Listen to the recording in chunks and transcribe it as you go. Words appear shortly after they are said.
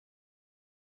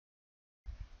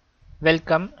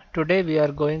Welcome. Today we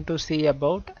are going to see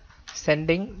about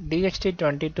sending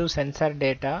DHT22 sensor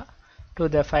data to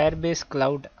the Firebase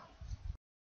cloud.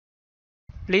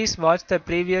 Please watch the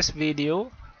previous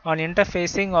video on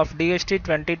interfacing of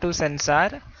DHT22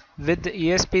 sensor with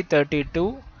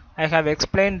ESP32. I have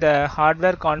explained the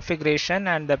hardware configuration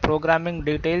and the programming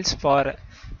details for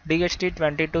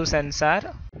DHT22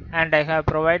 sensor, and I have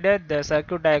provided the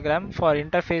circuit diagram for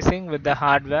interfacing with the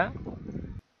hardware.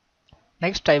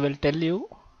 Next, I will tell you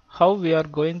how we are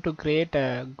going to create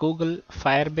a Google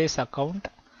Firebase account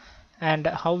and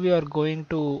how we are going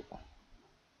to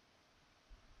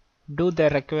do the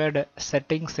required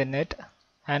settings in it,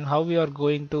 and how we are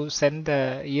going to send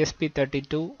the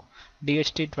ESP32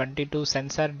 DHT22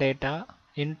 sensor data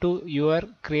into your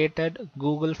created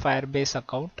Google Firebase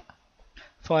account.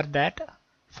 For that,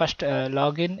 first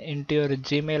log in into your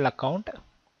Gmail account,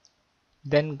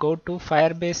 then go to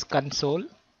Firebase console.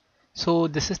 So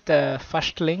this is the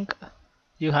first link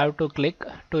you have to click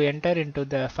to enter into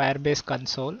the Firebase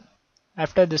console.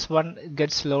 After this one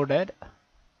gets loaded,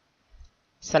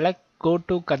 select go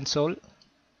to console.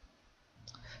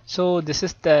 So this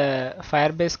is the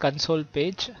Firebase console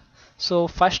page. So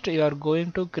first you are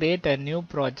going to create a new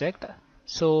project.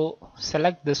 So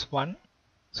select this one.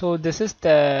 So this is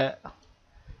the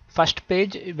first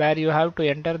page where you have to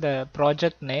enter the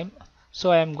project name.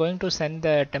 So I am going to send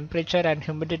the temperature and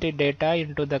humidity data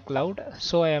into the cloud.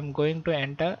 So I am going to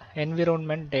enter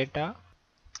environment data.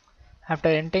 After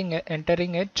entering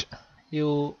it,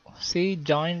 you see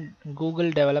join Google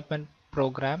development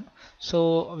program.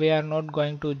 So we are not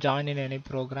going to join in any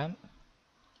program.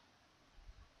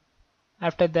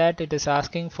 After that, it is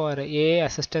asking for AI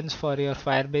assistance for your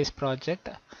Firebase project.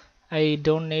 I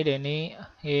don't need any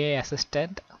AI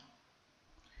assistant.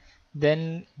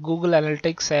 Then Google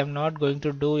Analytics, I am not going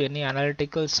to do any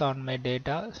analyticals on my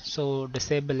data, so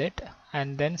disable it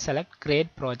and then select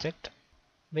create project.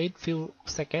 Wait few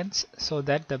seconds so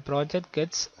that the project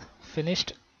gets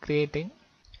finished creating.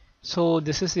 So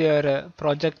this is your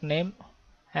project name,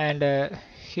 and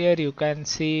here you can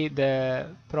see the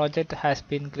project has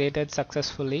been created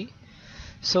successfully.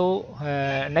 So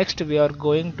next we are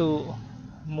going to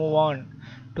move on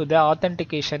to the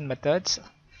authentication methods.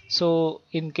 So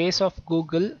in case of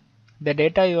Google, the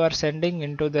data you are sending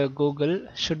into the Google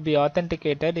should be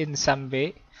authenticated in some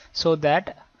way so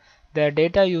that the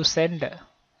data you send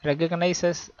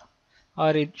recognizes, or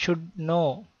it should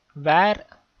know where,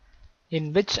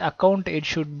 in which account it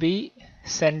should be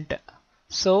sent.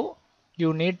 So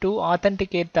you need to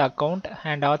authenticate the account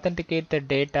and authenticate the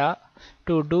data.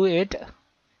 To do it,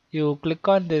 you click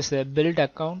on this build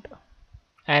account,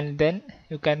 and then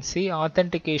you can see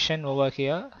authentication over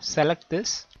here. Select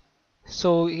this.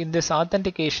 So in this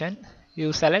authentication,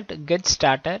 you select get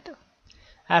started.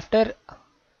 After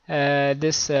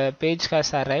this page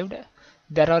has arrived,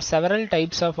 there are several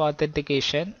types of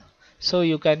authentication. So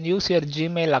you can use your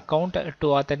Gmail account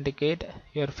to authenticate,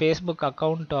 your Facebook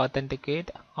account to authenticate,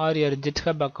 or your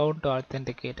GitHub account to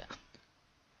authenticate.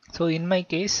 So in my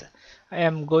case, I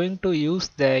am going to use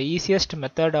the easiest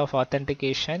method of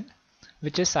authentication,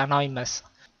 which is anonymous.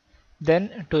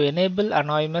 Then to enable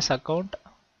anonymous account,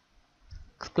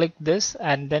 click this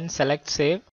and then select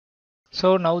save.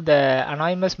 So now the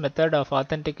anonymous method of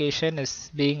authentication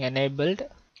is being enabled.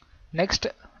 Next,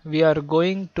 we are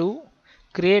going to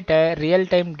create a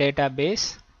real-time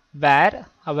database where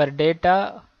our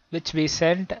data which we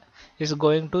sent is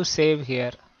going to save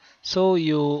here. So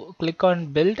you click on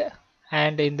build,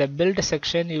 and in the build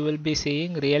section you will be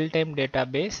seeing real-time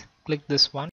database. Click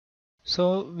this one.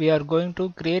 So we are going to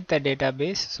create the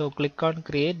database. So click on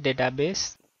create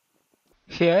database.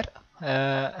 Here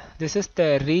this is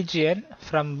the region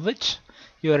from which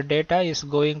your data is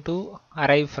going to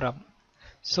arrive from.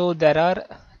 So there are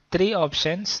three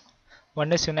options.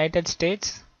 One is United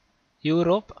States,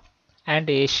 Europe, and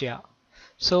Asia.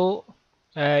 So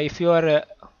if you are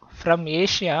from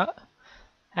Asia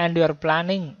and you are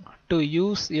planning to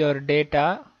use your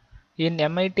data in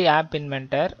MIT App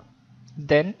Inventor,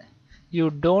 then you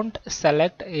don't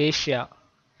select Asia.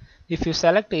 If you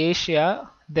select Asia,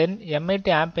 then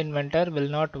MIT App Inventor will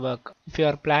not work. If you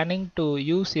are planning to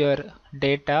use your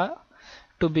data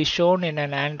to be shown in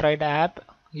an Android app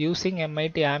using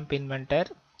MIT App Inventor,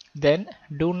 then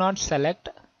do not select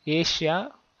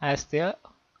Asia as the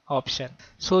option.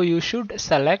 So you should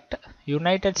select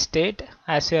United States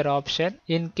as your option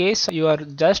in case you are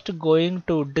just going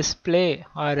to display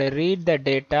or read the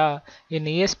data in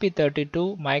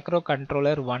ESP32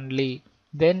 microcontroller only.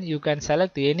 Then you can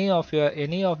select any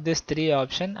of these three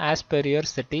options as per your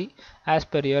city, as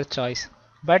per your choice.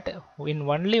 But in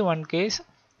only one case,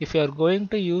 If you are going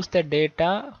to use the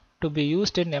data to be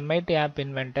used in MIT App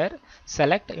Inventor,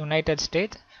 select United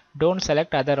States, don't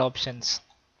select other options.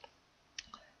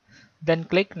 Then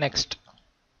click Next.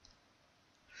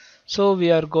 So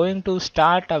we are going to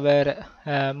start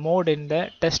our mode in the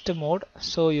test mode.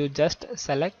 So you just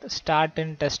select Start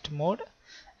in Test Mode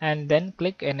and then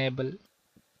click Enable.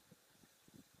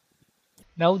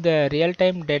 Now the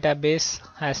real-time database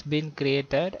has been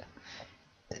created.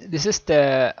 This is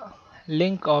the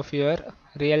link of your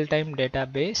real-time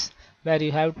database where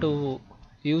you have to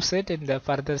use it in the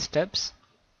further steps.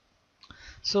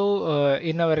 So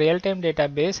in our real-time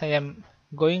database, I am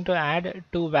going to add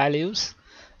two values,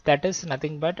 that is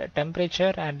nothing but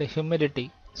temperature and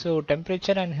humidity. So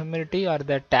temperature and humidity are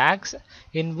the tags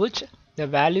in which the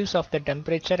values of the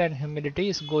temperature and humidity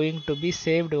is going to be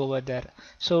saved over there.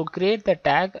 So create the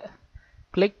tag,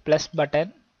 click plus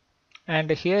button,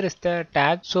 and here is the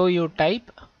tag. So you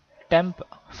type temp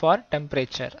for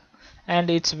temperature and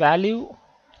its value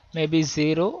may be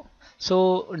 0.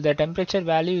 So the temperature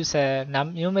value is a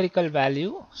numerical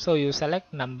value, so you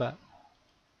select number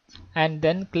and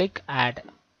then click add.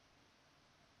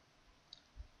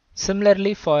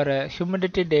 Similarly for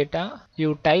humidity data,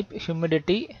 you type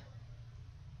humidity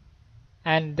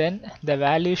and then the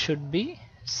value should be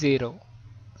 0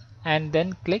 and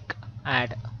then click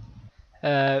add.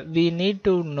 We need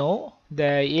to know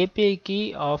the API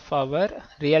key of our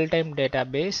real-time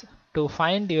database. To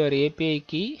find your API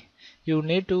key, you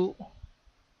need to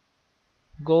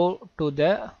go to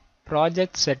the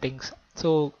project settings.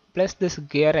 So press this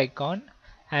gear icon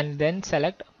and then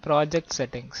select project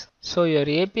settings. So your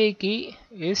API key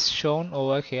is shown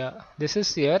over here. This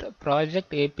is your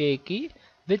project API key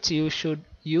which you should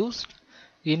use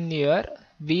in your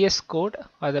VS Code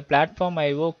or the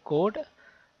PlatformIO code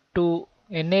to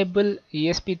enable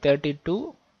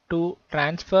ESP32 to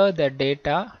transfer the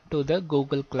data to the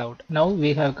Google Cloud. Now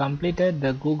we have completed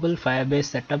the Google Firebase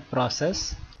setup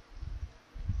process.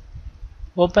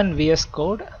 Open VS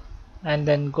Code and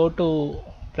then go to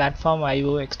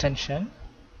PlatformIO extension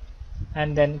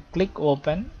and then click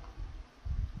open.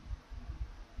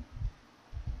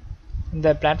 In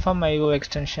the PlatformIO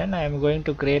extension, I am going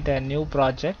to create a new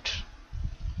project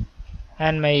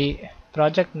and my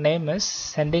project name is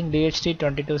sending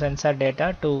DHT22 sensor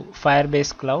data to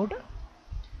Firebase Cloud.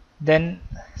 Then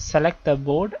select the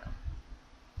board.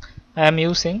 I am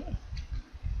using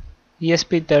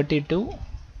ESP32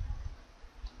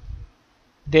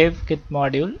 Dev Kit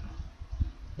module,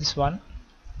 this one.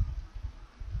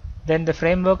 Then the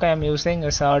framework I am using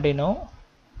is Arduino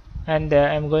and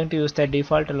I am going to use the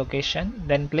default location.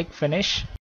 Then click finish.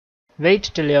 Wait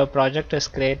till your project is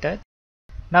created.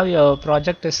 Now your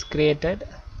project is created.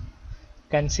 You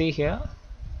can see here.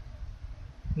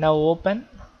 Now open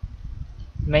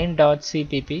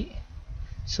main.cpp.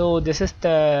 So this is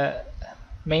the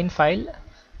main file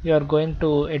you are going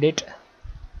to edit.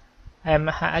 I am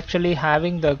actually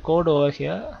having the code over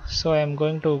here, so I am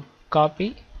going to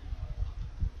copy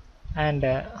and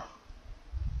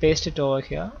paste it over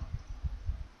here.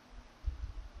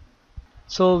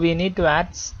 So we need to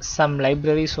add some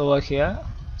libraries over here.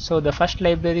 So the first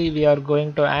library we are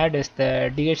going to add is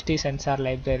the DHT sensor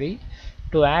library.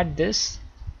 To add this,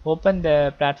 open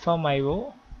the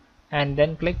PlatformIO and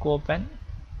then click open.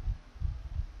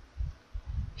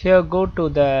 Here go to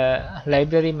the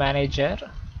library manager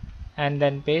and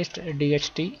then paste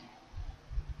DHT.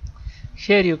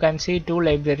 Here you can see two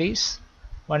libraries.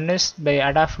 One is by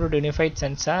Adafruit Unified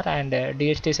Sensor and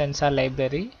DHT sensor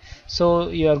library. So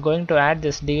you are going to add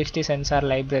this DHT sensor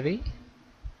library.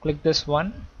 Click this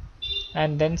one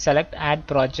and then select add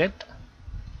project.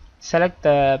 Select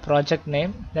the project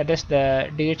name, that is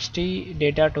the DHT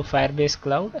data to Firebase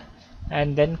Cloud,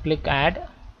 and then click add.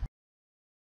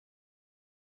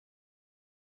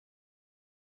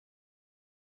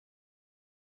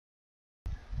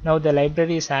 Now the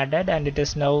library is added and it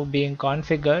is now being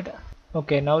configured.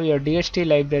 Okay, now your DHT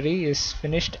library is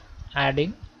finished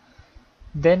adding.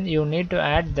 Then you need to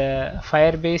add the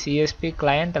Firebase ESP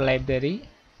client library.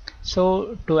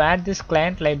 So to add this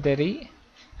client library,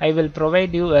 I will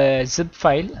provide you a zip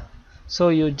file. So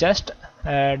you just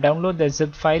download the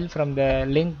zip file from the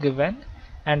link given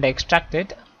and extract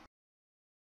it.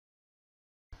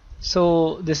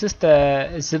 So this is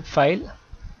the zip file.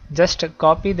 Just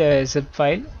copy the zip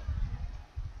file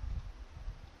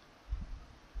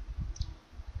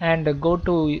and go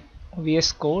to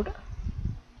VS Code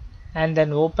and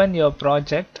then open your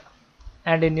project,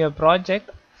 and in your project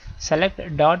select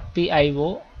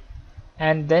 .pio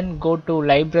and then go to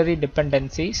library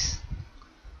dependencies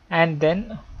and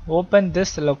then open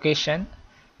this location.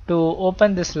 To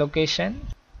open this location,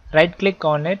 right click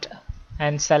on it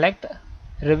and select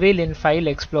Reveal in File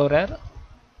Explorer.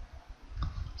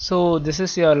 So this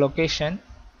is your location.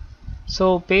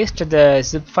 So paste the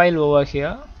zip file over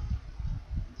here.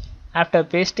 After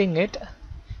pasting it,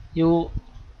 you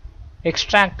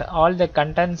extract all the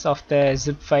contents of the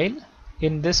zip file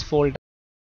in this folder.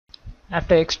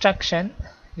 After extraction,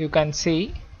 you can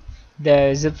see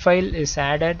the zip file is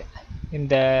added in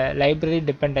the library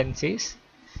dependencies.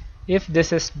 If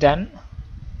this is done,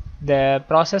 the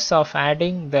process of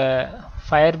adding the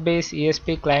Firebase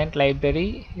ESP client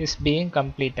library is being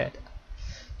completed.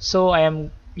 So I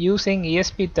am using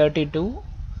ESP32,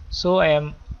 so I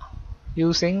am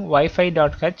using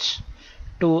Wi-Fi.h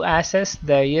to access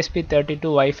the ESP32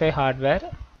 Wi-Fi hardware.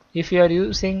 If you are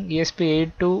using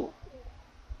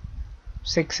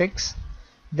ESP8266,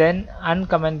 then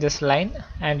uncomment this line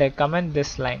and comment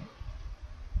this line.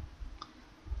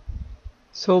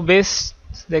 So based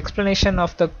the explanation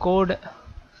of the code,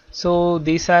 so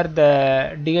these are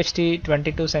the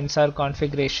DHT22 sensor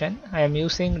configuration. I am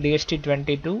using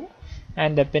DHT22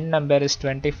 and the pin number is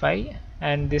 25,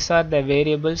 and these are the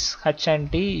variables H and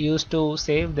T used to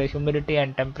save the humidity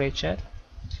and temperature.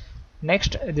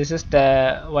 Next, this is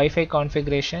the Wi-Fi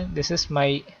configuration. This is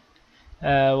my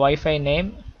Wi-Fi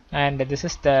name and this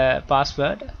is the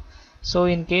password. So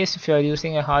in case if you are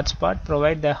using a hotspot,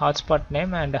 provide the hotspot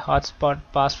name and the hotspot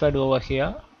password over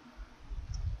here.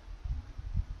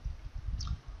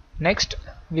 Next,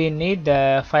 we need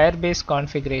the Firebase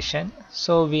configuration.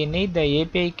 So we need the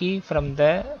API key from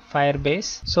the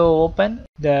Firebase. So open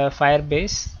the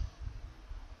Firebase.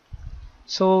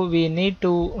 So we need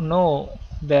to know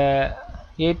the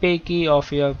API key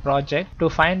of your project.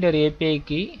 To find your API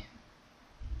key,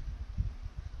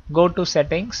 go to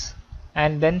settings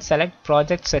and then select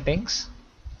project settings.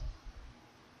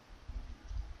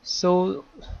 So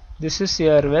this is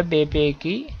your web API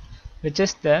key, which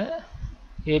is the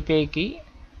API key.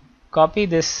 Copy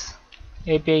this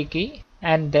API key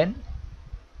and then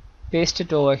paste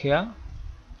it over here.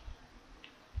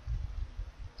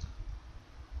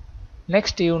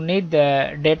 Next, you need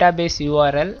the database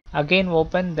URL. Again,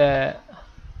 open the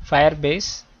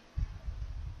Firebase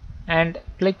and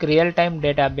click real-time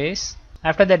database.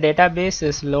 After the database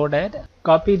is loaded,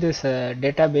 copy this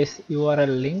database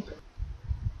URL link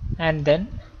and then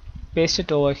paste it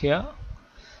over here.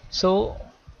 So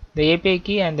the API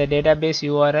key and the database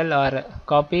URL are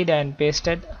copied and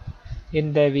pasted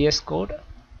in the VS Code.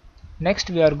 Next,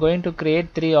 we are going to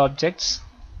create three objects.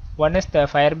 One is the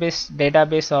Firebase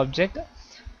database object,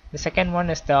 the second one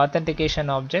is the authentication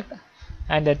object,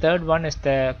 and the third one is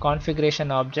the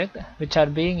configuration object, which are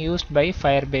being used by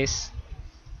Firebase.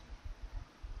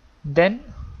 Then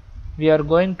we are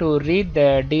going to read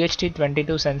the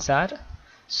DHT22 sensor.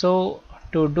 So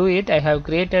to do it, I have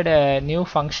created a new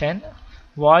function,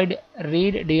 void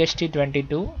read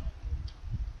DHT22.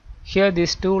 Here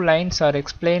these two lines are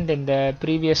explained in the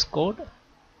previous code,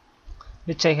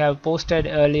 which I have posted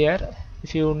earlier.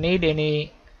 If you need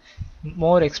any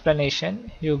more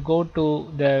explanation, you go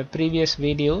to the previous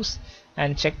videos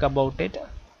and check about it.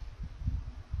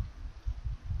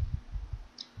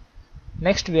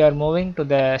 Next, we are moving to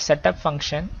the setup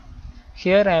function.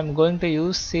 Here I am going to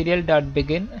use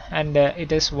serial.begin and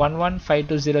it is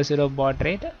 115200 baud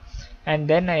rate, and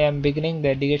then I am beginning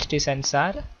the DHT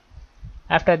sensor.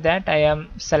 After that, I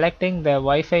am selecting the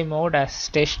Wi-Fi mode as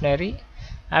stationary.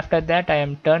 After that, I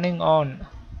am turning on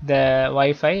the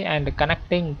Wi-Fi and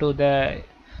connecting to the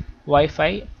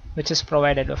Wi-Fi, which is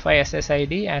provided Wi-Fi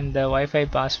SSID and the Wi-Fi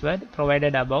password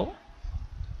provided above.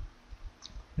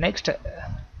 Next,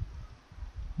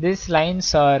 these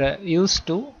lines are used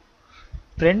to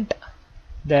print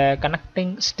the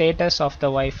connecting status of the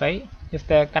Wi-Fi. If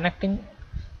the connecting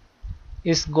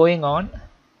is going on,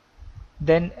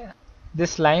 then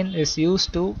this line is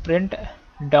used to print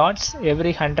dots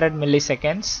every 100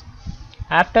 milliseconds.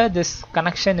 After this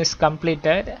connection is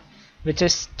completed, which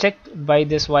is checked by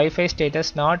this Wi-Fi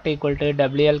status not equal to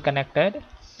WL connected.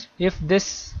 If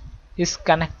this is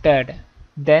connected,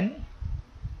 then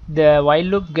the while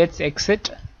loop gets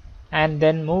exit and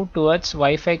then move towards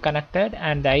Wi-Fi connected,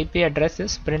 and the IP address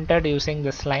is printed using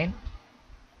this line.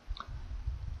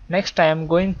 Next, I am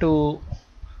going to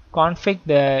config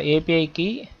the API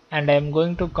key and I am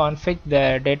going to config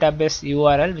the database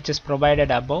URL, which is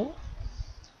provided above.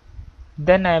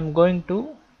 Then I am going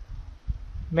to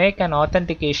make an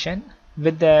authentication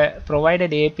with the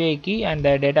provided API key and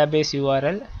the database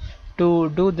URL. To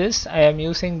do this, I am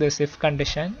using this if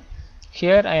condition.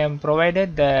 Here I am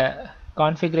provided the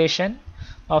configuration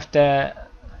of the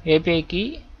API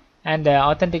key and the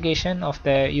authentication of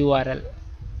the URL.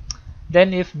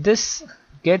 Then if this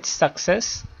gets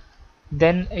success,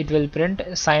 then it will print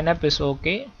sign up is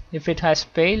okay. If it has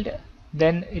failed,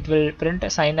 then it will print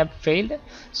sign up failed.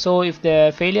 So if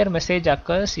the failure message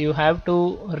occurs, you have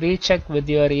to recheck with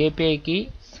your API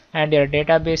key and your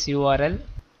database URL.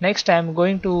 Next, I am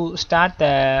going to start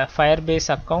the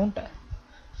Firebase account,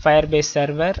 Firebase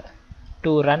server,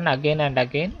 to run again and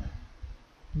again.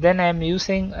 Then I am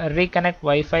using reconnect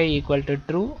Wi-Fi equal to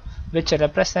true, which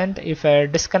represent if a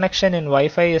disconnection in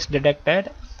Wi-Fi is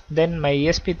detected, then my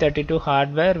ESP32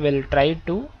 hardware will try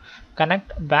to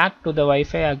connect back to the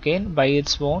Wi-Fi again by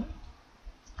its own.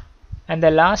 And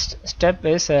the last step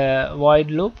is a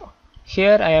void loop.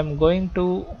 Here I am going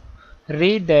to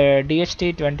read the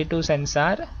DHT22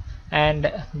 sensor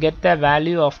and get the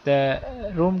value of the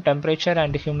room temperature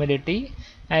and humidity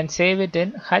and save it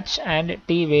in H and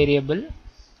T variable.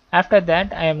 After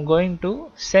that, I am going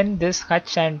to send this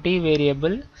H and T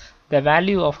variable, the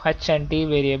value of H and T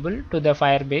variable, to the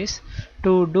Firebase.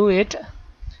 To do it,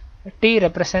 T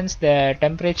represents the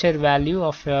temperature value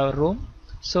of your room.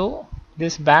 So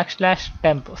this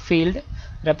 \temp field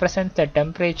represents the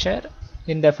temperature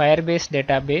in the Firebase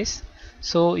database.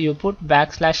 So you put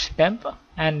 \temp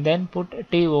and then put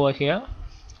T over here.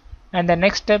 And the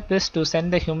next step is to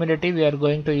send the humidity. We are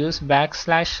going to use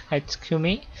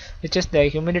 \humi, which is the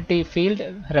humidity field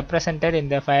represented in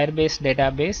the Firebase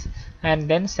database, and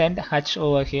then send H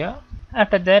over here.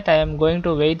 After that, I am going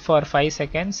to wait for 5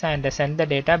 seconds and send the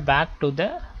data back to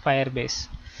the Firebase.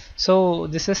 So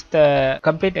this is the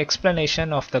complete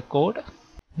explanation of the code.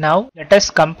 Now let us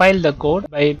compile the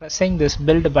code by pressing this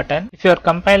build button. If you are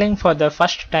compiling for the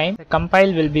first time, the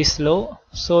compile will be slow,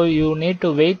 so you need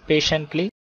to wait patiently.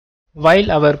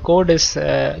 While our code is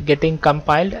getting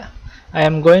compiled, I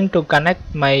am going to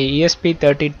connect my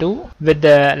ESP32 with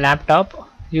the laptop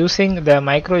using the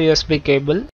micro USB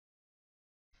cable.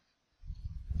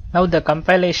 Now the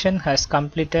compilation has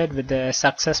completed with the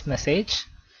success message.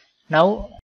 Now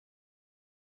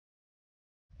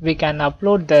we can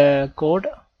upload the code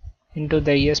into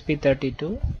the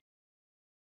ESP32.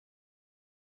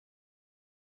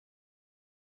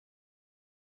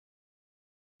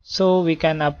 So we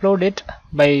can upload it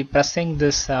by pressing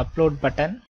this upload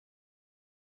button.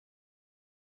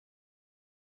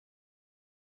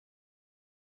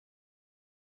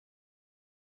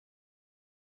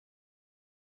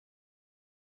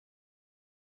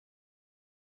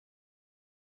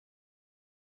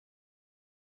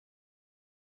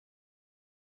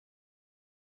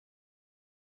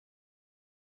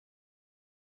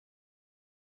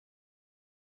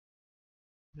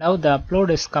 Now the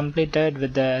upload is completed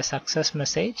with the success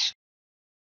message.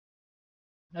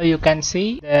 Now you can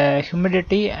see the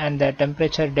humidity and the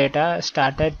temperature data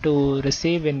started to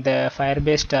receive in the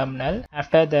Firebase terminal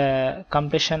after the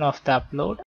completion of the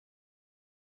upload.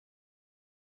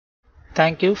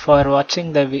 Thank you for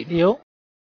watching the video.